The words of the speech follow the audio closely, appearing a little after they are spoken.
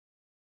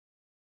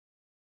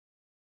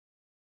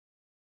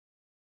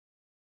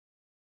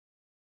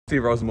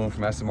Steve Rosenblum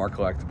from SMR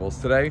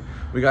Collectibles. Today,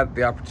 we got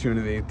the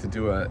opportunity to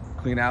do a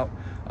clean out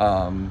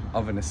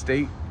of an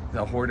estate.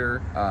 The hoarder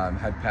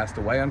had passed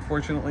away,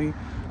 unfortunately,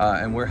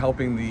 and we're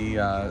helping the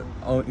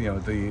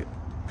the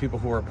people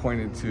who are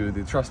appointed to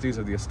the trustees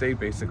of the estate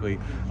basically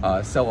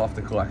sell off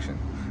the collection.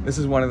 This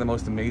is one of the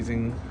most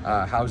amazing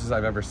houses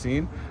I've ever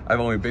seen. I've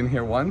only been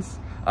here once,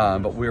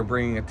 but we're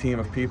bringing a team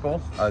of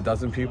people, a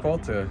dozen people,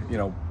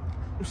 to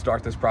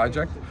start this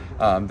project.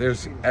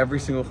 There's every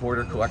single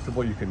hoarder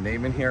collectible you can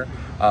name in here.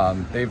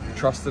 They've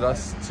trusted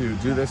us to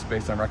do this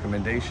based on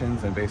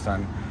recommendations and based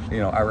on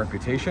our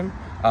reputation.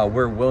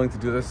 We're willing to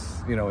do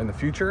this in the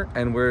future,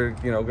 and we're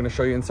going to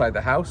show you inside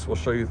the house. We'll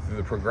show you through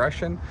the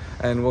progression,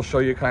 and we'll show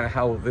you kind of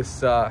how this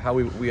how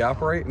we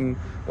operate and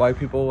why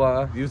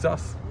people use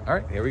us. All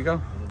right, here we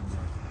go.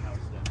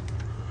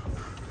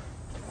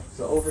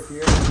 So over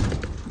here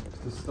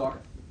to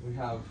start, we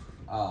have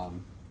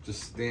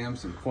just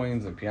stamps and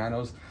coins and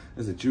pianos.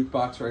 There's a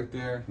jukebox right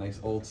there, nice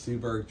old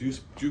Seaberg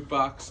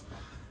jukebox.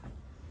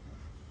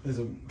 There's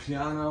a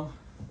piano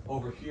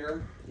over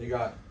here. You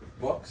got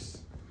books,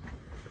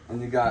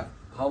 and you got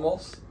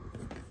Hummels,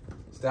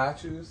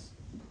 statues,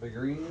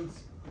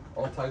 figurines,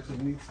 all types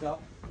of neat stuff.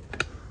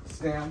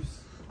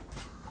 Stamps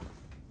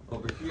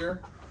over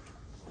here,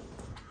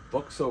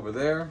 books over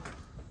there.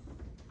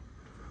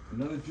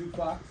 Another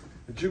jukebox.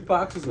 The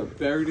jukeboxes are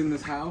buried in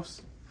this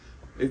house.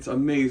 It's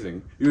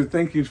amazing. You would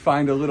think you'd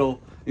find a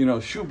little,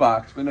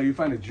 shoebox, but no, you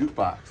find a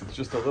jukebox. It's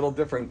just a little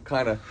different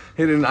kind of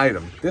hidden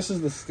item. This is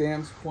the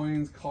stamps,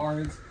 coins,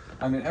 cards.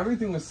 I mean,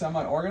 everything was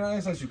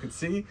semi-organized, as you could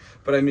see,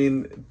 but I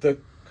mean, the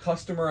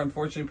customer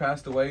unfortunately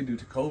passed away due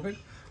to COVID,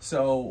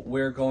 so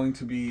we're going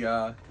to be,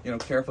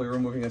 carefully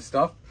removing his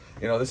stuff.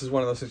 This is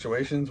one of those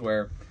situations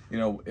where,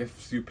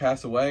 if you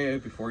pass away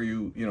before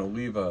you,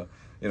 leave a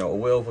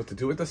will of what to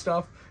do with the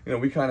stuff,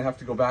 we kind of have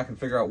to go back and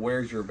figure out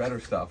where's your better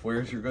stuff,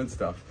 where's your good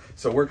stuff.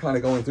 So we're kind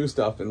of going through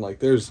stuff, and like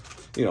there's,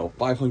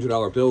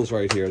 $500 bills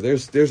right here.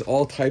 There's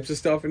all types of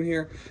stuff in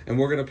here, and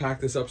we're gonna pack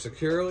this up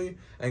securely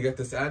and get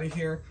this out of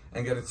here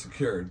and get it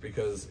secured,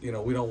 because we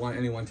don't want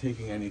anyone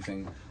taking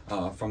anything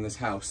from this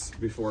house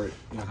before it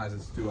has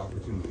its due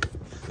opportunity.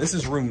 This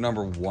is room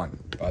number 1,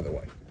 by the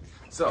way.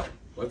 So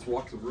let's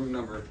walk to room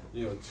number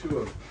 2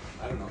 of,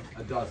 I don't know,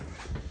 a dozen.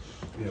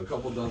 A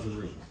couple dozen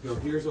rooms.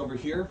 Here's over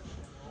here,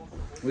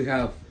 we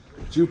have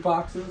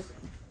jukeboxes.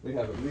 We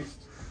have at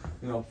least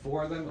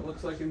 4 of them, it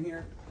looks like, in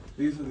here.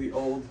 These are the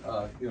old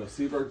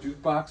Seaberg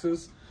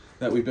jukeboxes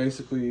that we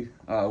basically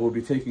will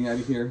be taking out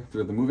of here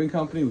through the moving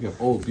company. We have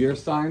old beer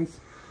steins.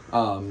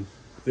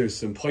 There's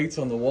some plates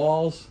on the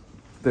walls.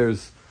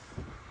 There's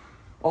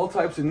all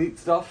types of neat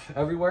stuff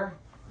everywhere.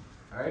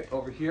 All right,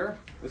 over here,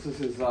 this is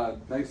his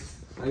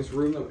nice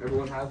room that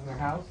everyone has in their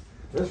house.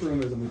 This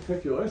room is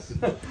meticulous.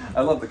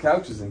 I love the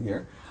couches in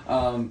here.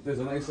 There's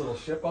a nice little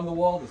ship on the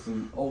wall. There's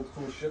some old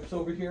cool ships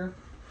over here.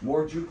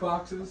 More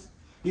jukeboxes.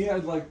 He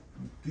had like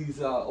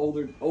these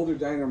older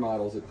diner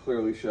models. It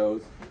clearly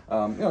shows.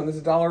 And there's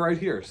 $1 right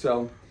here.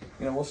 So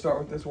we'll start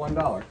with this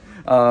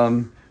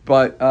 $1.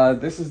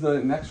 But this is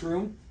the next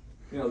room.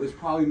 There's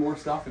probably more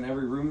stuff in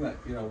every room that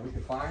we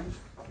can find.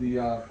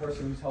 The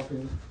person who's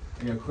helping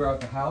clear out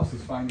the house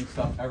is finding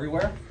stuff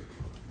everywhere.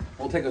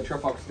 We'll take a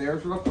trip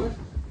upstairs real quick.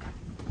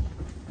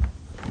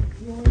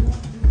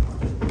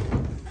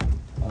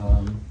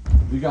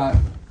 We got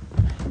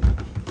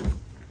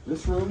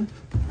this room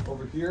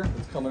over here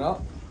that's coming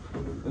up.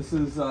 This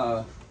is,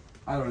 I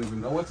don't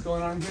even know what's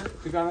going on here,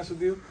 to be honest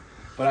with you,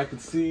 but I could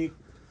see,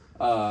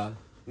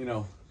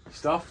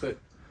 stuff that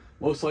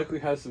most likely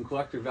has some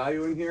collector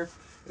value in here.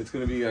 It's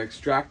going to be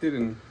extracted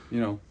and,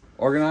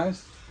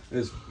 organized.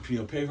 There's,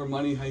 paper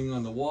money hanging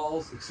on the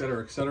walls,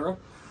 etc., etc.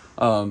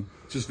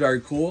 Just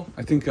very cool.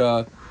 I think,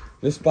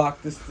 this file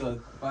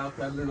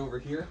cabinet over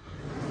here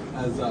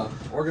has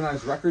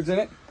organized records in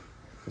it.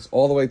 It's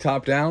all the way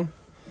top down,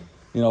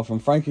 from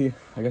Frankie,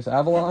 I guess,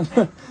 Avalon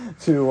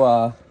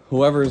to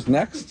whoever's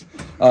next.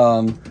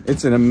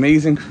 It's an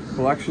amazing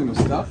collection of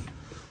stuff.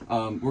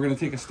 We're going to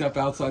take a step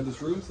outside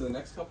this room to the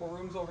next couple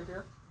rooms over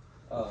here.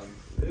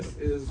 This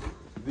is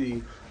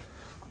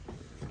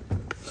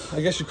I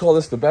guess you call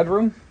this the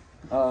bedroom.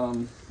 I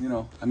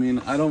mean,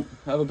 I don't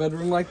have a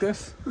bedroom like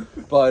this,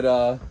 but,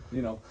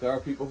 there are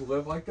people who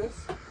live like this.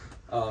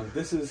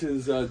 This is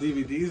his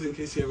DVDs, in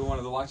case you ever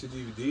wanted to watch a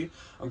DVD.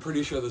 I'm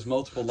pretty sure there's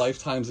multiple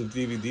lifetimes of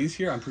DVDs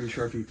here. I'm pretty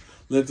sure if he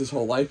lived his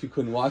whole life, he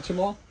couldn't watch them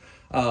all.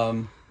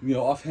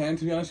 Offhand,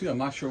 to be honest with you, I'm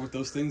not sure what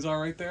those things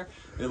are right there.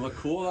 They look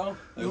cool, though.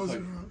 Those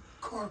are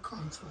car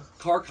consoles.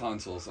 Car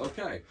consoles,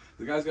 okay.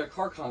 The guy's got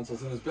car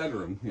consoles in his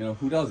bedroom.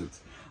 Who doesn't?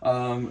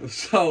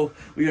 So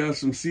we have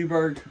some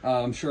Seaberg,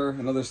 I'm sure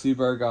another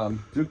Seaberg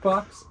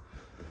jukebox.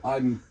 I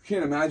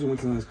can't imagine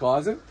what's in this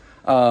closet.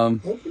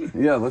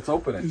 Yeah, let's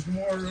open it.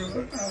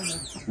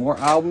 There's more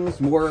albums,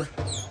 more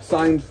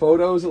signed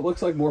photos, it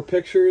looks like, more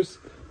pictures.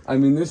 I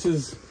mean, this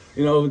is,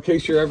 in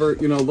case you're ever,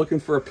 looking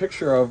for a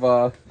picture of,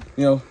 a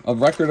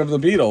record of the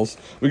Beatles,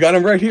 we got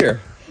them right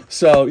here.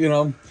 So,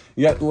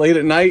 yet late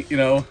at night,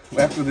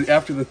 after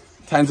the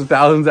tens of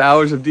thousands of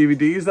hours of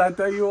DVDs that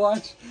day you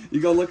watch, you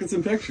go look at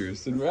some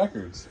pictures and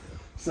records.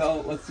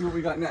 So let's see what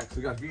we got next.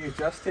 We got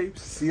VHS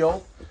tapes,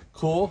 sealed,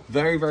 cool,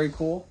 very, very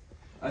cool.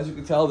 As you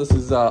can tell, this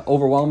is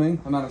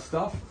overwhelming amount of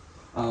stuff.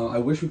 I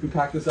wish we could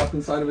pack this up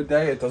inside of a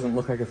day. It doesn't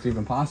look like it's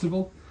even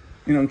possible.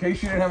 You know, in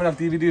case you didn't have enough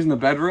DVDs in the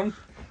bedroom,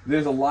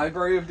 there's a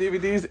library of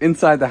DVDs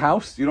inside the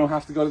house. You don't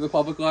have to go to the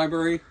public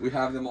library. We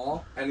have them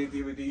all. Any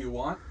DVD you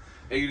want,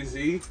 A to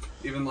Z,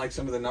 even like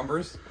some of the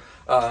numbers.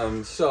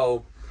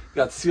 So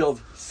got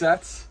sealed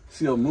sets,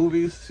 sealed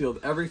movies, sealed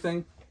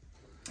everything.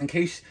 In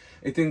case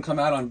it didn't come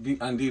out on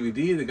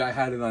DVD, the guy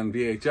had it on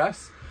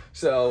VHS.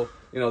 So,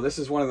 you know, this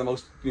is one of the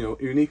most, you know,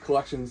 unique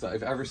collections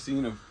I've ever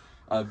seen of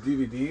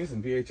DVDs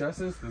and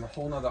VHSs. There's a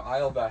whole nother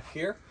aisle back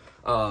here,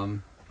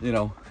 you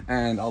know,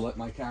 and I'll let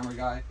my camera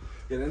guy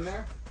get in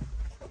there.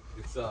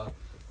 It's an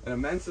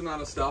immense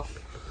amount of stuff.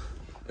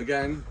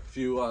 Again, if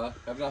you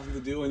have nothing to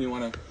do and you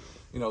want to,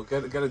 you know,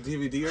 get a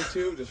DVD or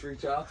two, just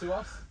reach out to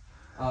us.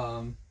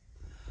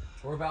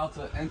 We're about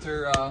to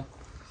enter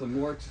some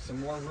more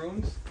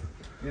rooms.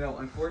 You know,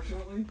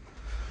 unfortunately,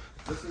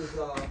 this is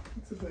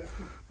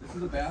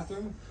a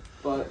bathroom,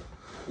 but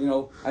you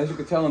know, as you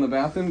can tell in the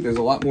bathroom, there's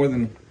a lot more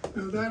than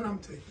that I'm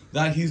taking.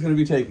 That he's going to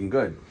be taking.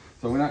 Good.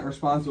 So we're not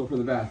responsible for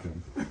the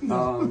bathroom.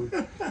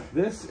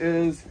 This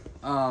is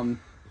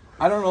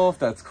I don't know if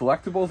that's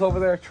collectibles over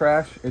there,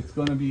 trash. It's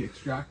going to be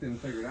extracted and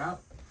figured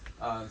out.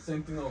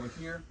 Same thing over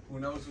here. Who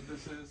knows what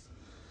this is?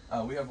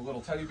 We have a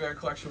little teddy bear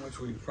collection, which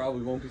we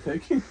probably won't be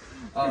taking.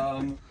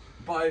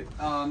 But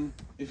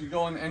if you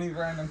go in any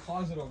random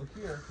closet over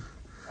here,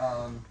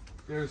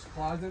 there's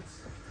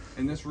closets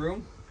in this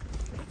room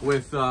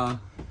with, you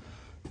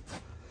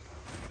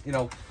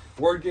know,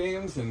 board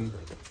games and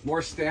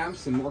more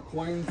stamps and more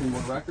coins and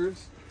more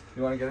records.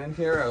 You want to get in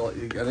here? I'll let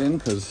you get in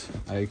because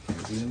I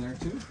can't be in there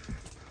too.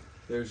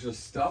 There's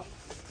just stuff.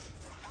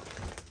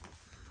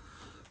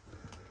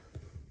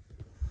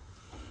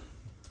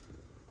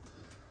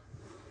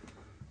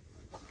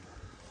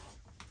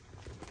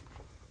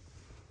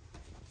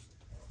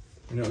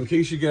 You know, in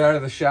case you get out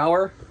of the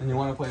shower and you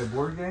want to play a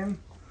board game,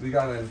 we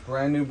got a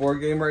brand new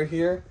board game right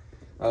here.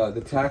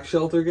 The tax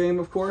shelter game,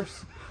 of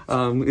course.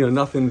 You know,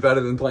 nothing better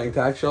than playing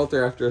tax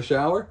shelter after a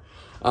shower.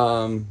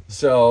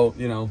 So,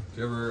 you know, if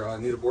you ever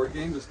need a board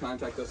game, just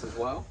contact us as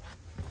well.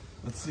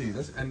 Let's see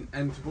this,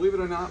 and believe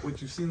it or not,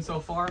 what you've seen so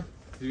far,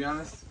 to be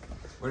honest,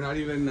 we're not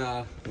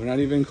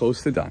even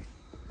close to done.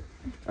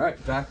 All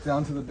right, back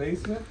down to the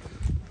basement.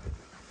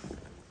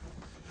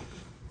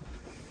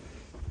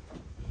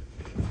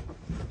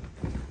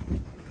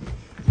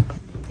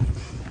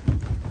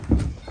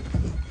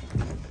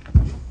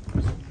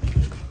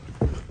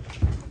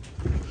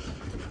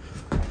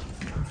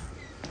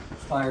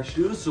 Fire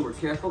shoes, so we're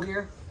careful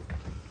here.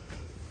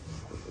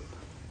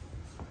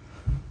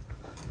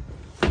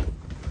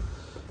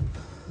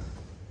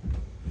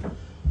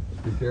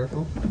 Be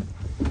careful.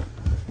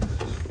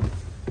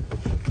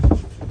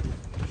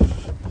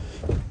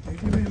 Hey,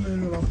 give me a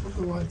minute, I'll put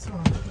the lights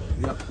on.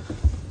 Yep.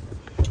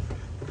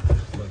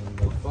 Let them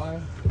go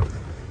fire.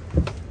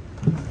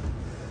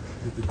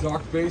 It's a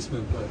dark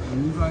basement, but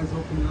when you guys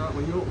open it up,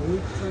 when we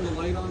turn the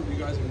light on, you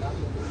guys are not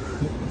going to be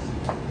able to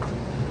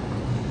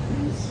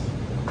see.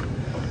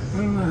 I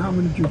don't know how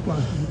many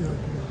jukeboxes we got here.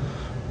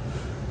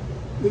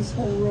 This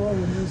whole row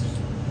and this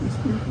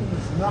group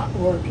is not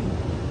working.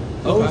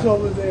 Those Okay.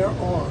 over there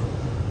are.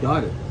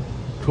 Got it.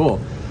 Cool.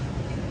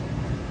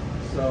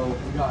 So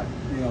we got,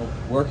 you know,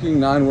 working,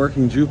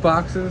 non-working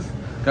jukeboxes.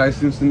 Guy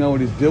seems to know what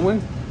he's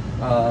doing.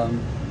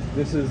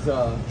 This is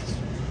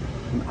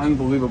an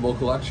unbelievable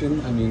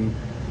collection. I mean,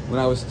 when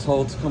I was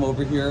told to come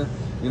over here,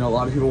 you know, a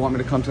lot of people want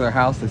me to come to their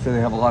house. They say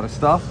they have a lot of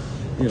stuff.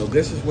 You know,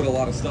 this is what a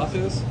lot of stuff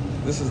is.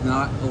 This is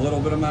not a little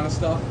bit amount of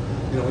stuff.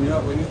 You know,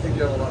 when you think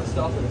you have a lot of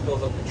stuff and it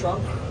fills up your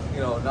trunk, you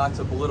know, not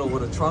to belittle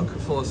what a trunk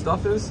full of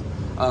stuff is,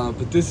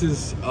 but this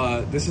is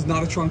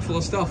not a trunk full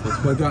of stuff. Let's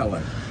put it that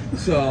way.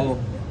 So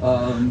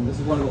this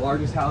is one of the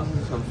largest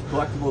houses of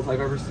collectibles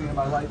I've ever seen in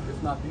my life,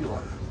 if not the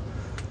largest.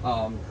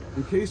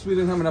 In case we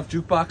didn't have enough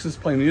jukeboxes to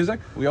play music,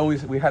 we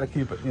had to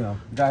keep it. You know,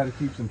 the guy had to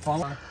keep some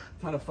phone, a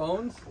ton of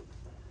phones.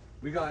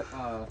 We got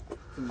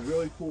some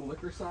really cool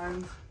liquor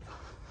signs.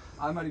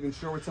 I'm not even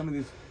sure what some of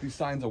these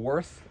signs are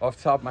worth. Off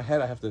the top of my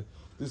head, I have to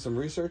do some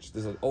research.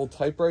 There's an old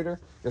typewriter.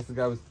 I guess the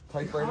guy was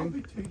typewriting. I'll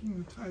be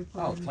taking the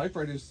typewriter. Oh,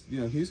 typewriters, you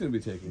know, he's going to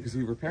be taking because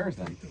he repairs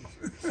them.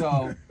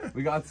 So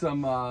we got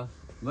some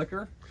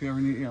liquor. If you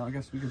ever need, you know, I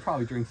guess we can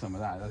probably drink some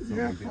of that. That's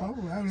no big deal.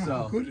 Probably. I don't know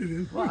how good it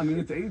is. Well, I mean,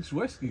 it's aged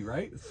whiskey,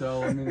 right?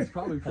 So, I mean, it's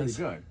probably pretty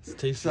good. It's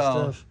tasty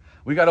stuff.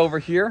 We got over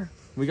here.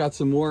 We got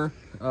some more,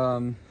 you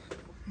know,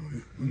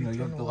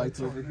 you have the lights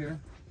over here.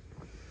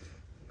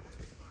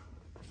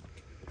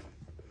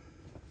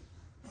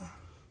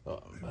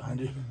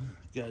 Behind you.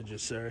 Gotcha,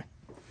 sir.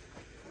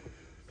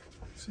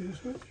 See the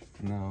switch?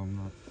 No, I'm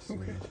not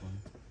seeing Okay. this one.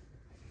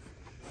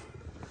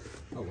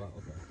 Oh, wow,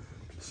 okay.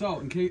 So,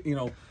 in case, you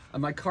know,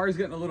 My car's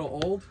getting a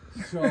little old,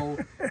 so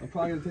I'm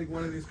probably gonna take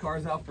one of these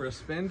cars out for a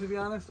spin, to be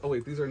honest. Oh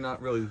wait, these are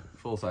not really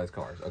full-size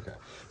cars. Okay,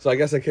 so I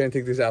guess I can't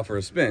take these out for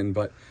a spin,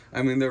 but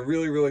I mean they're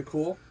really, really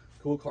cool.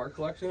 Cool car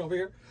collection over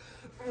here.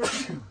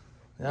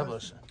 Yeah,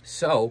 bless you.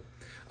 So,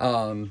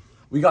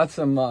 we got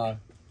some. I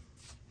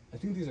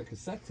think these are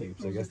cassette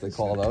tapes. I guess they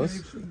call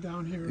those.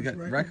 Down here We is got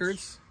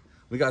records.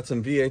 We got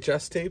some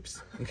VHS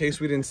tapes in case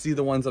we didn't see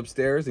the ones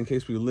upstairs. In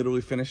case we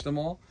literally finished them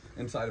all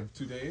inside of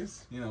 2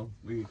 days. You know,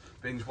 we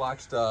binge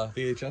watched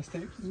VHS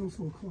tapes. There's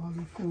also a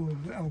closet full of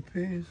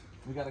LPs.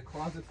 We got a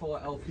closet full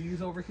of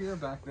LPs over here,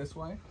 back this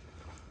way.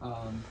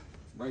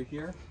 Right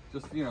here,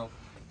 just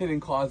hidden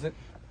closet.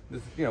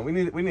 This, we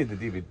need the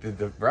DVD,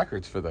 the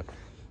records for the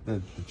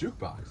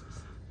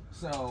jukeboxes.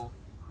 So,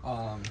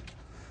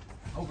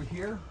 over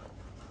here,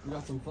 we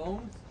got some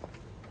phones.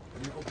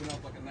 We're gonna open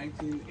up like a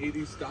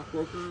 1980s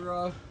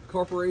stockbroker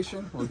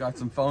corporation. We got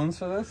some phones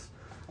for this.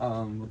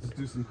 We'll just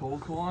do some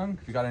cold calling.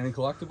 If you got any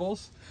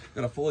collectibles,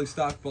 got a fully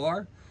stocked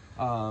bar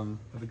for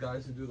the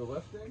guys who do the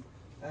lifting,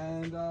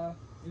 and got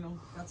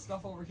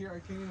stuff over here. I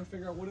can't even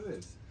figure out what it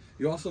is.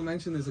 You also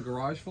mentioned there's a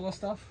garage full of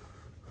stuff.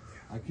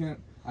 I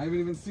haven't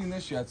even seen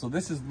this yet, so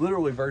this is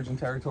literally virgin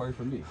territory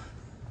for me.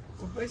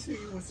 So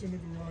basically what's in the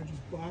garage is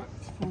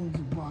phones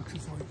and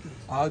boxes like this.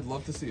 I'd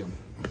love to see them.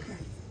 Okay.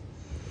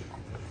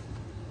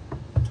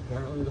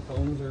 Apparently the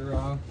phones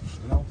are,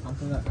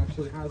 something that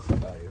actually has some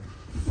value.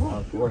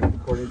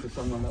 According to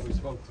someone that we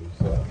spoke to.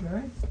 So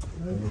Okay.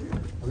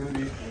 we're going to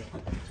be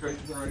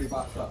straight to already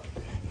boxed up.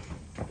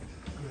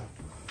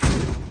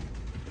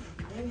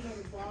 Phones on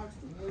the box,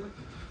 the wood.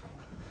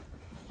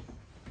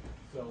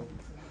 So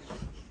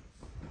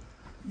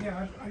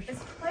Yeah, I should.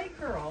 It's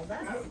Playgirl.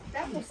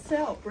 That will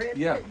sell, Brad.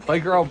 yeah,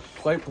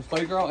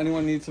 Playgirl.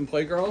 Anyone need some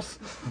Playgirls?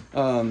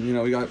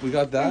 We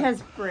got that. It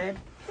has Brad.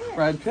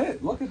 Brad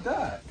Pitt. Look at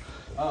that.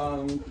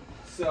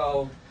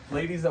 So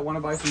ladies that want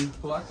to buy some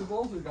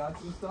collectibles, we got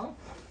some stuff.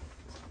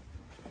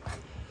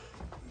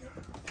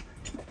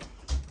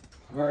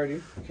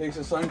 Alrighty, case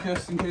of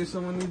Sunkist in case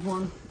someone needs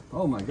one.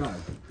 Oh my God,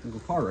 there's a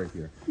car right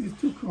here. These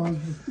two cars,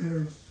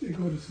 they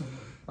go to somebody.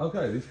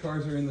 Okay, these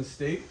cars are in the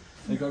state.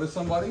 They go to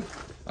somebody.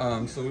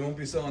 So we won't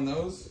be selling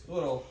those. A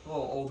little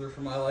older for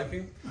my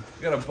liking.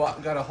 We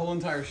got a whole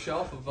entire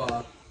shelf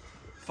of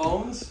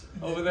phones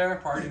over there,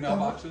 party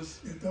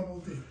mailboxes. They're double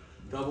D.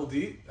 Double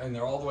D, and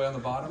they're all the way on the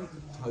bottom,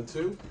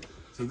 too.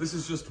 So this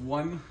is just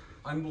one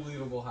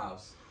unbelievable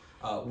house.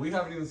 We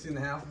haven't even seen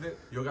half of it.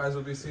 You guys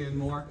will be seeing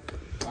more.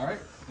 All right,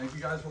 thank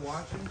you guys for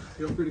watching.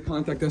 Feel free to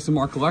contact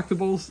SMR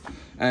Collectibles,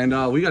 and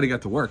we got to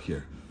get to work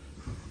here.